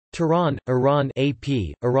Tehran, Iran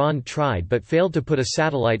AP, Iran tried but failed to put a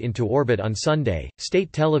satellite into orbit on Sunday,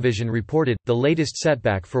 state television reported, the latest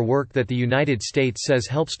setback for work that the United States says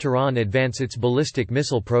helps Tehran advance its ballistic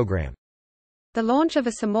missile program. The launch of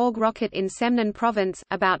a Samorg rocket in Semnan province,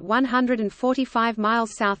 about 145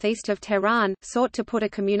 miles southeast of Tehran, sought to put a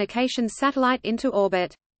communications satellite into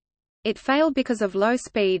orbit. It failed because of low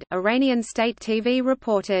speed, Iranian state TV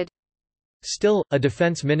reported. Still, a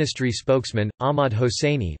defense ministry spokesman, Ahmad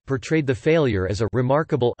Hosseini, portrayed the failure as a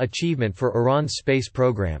remarkable achievement for Iran's space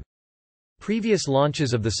program. Previous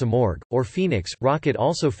launches of the Samorg, or Phoenix, rocket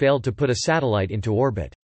also failed to put a satellite into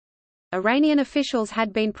orbit. Iranian officials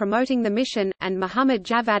had been promoting the mission, and Mohammad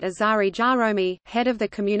Javad Azari Jahromi, head of the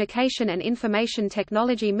Communication and Information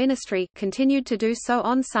Technology Ministry, continued to do so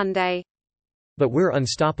on Sunday. But we're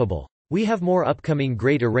unstoppable. We have more upcoming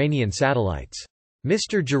great Iranian satellites.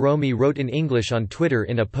 Mr. Jahromi wrote in English on Twitter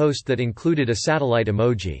in a post that included a satellite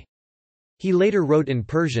emoji. He later wrote in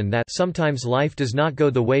Persian that sometimes life does not go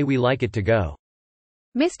the way we like it to go.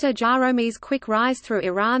 Mr. Jahromi's quick rise through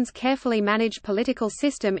Iran's carefully managed political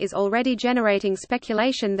system is already generating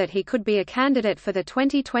speculation that he could be a candidate for the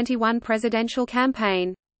 2021 presidential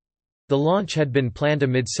campaign. The launch had been planned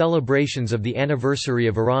amid celebrations of the anniversary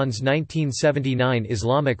of Iran's 1979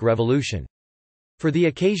 Islamic Revolution. For the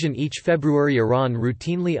occasion each February Iran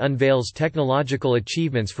routinely unveils technological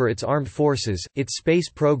achievements for its armed forces, its space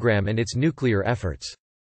program and its nuclear efforts.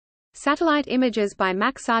 Satellite images by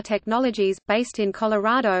Maxar Technologies, based in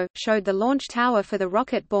Colorado, showed the launch tower for the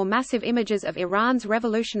rocket bore massive images of Iran's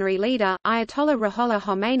revolutionary leader, Ayatollah Ruhollah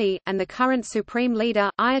Khomeini, and the current supreme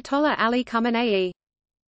leader, Ayatollah Ali Khamenei.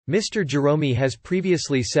 Mr. Jahromi has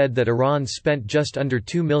previously said that Iran spent just under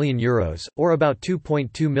 €2 million, or about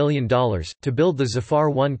 $2.2 million, to build the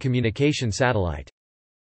Zafar-1 communication satellite.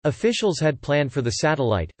 Officials had planned for the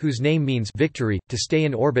satellite, whose name means victory, to stay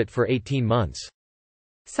in orbit for 18 months.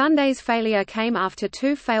 Sunday's failure came after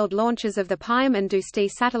two failed launches of the Payam and Dosti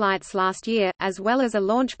satellites last year, as well as a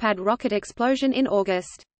launchpad rocket explosion in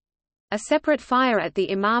August. A separate fire at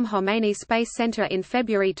the Imam Khomeini Space Center in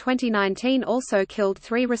February 2019 also killed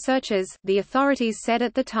 3 researchers, the authorities said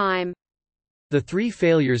at the time. The 3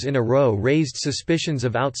 failures in a row raised suspicions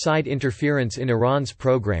of outside interference in Iran's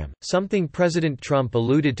program, something President Trump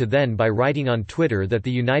alluded to then by writing on Twitter that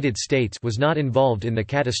the United States was not involved in the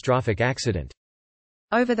catastrophic accident.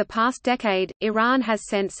 Over the past decade, Iran has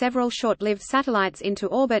sent several short-lived satellites into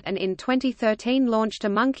orbit and in 2013 launched a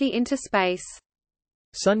monkey into space.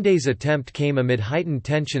 Sunday's attempt came amid heightened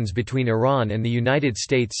tensions between Iran and the United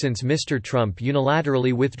States since Mr. Trump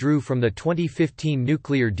unilaterally withdrew from the 2015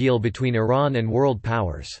 nuclear deal between Iran and world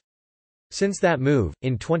powers. Since that move,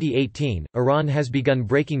 in 2018, Iran has begun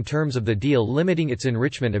breaking terms of the deal limiting its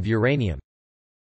enrichment of uranium.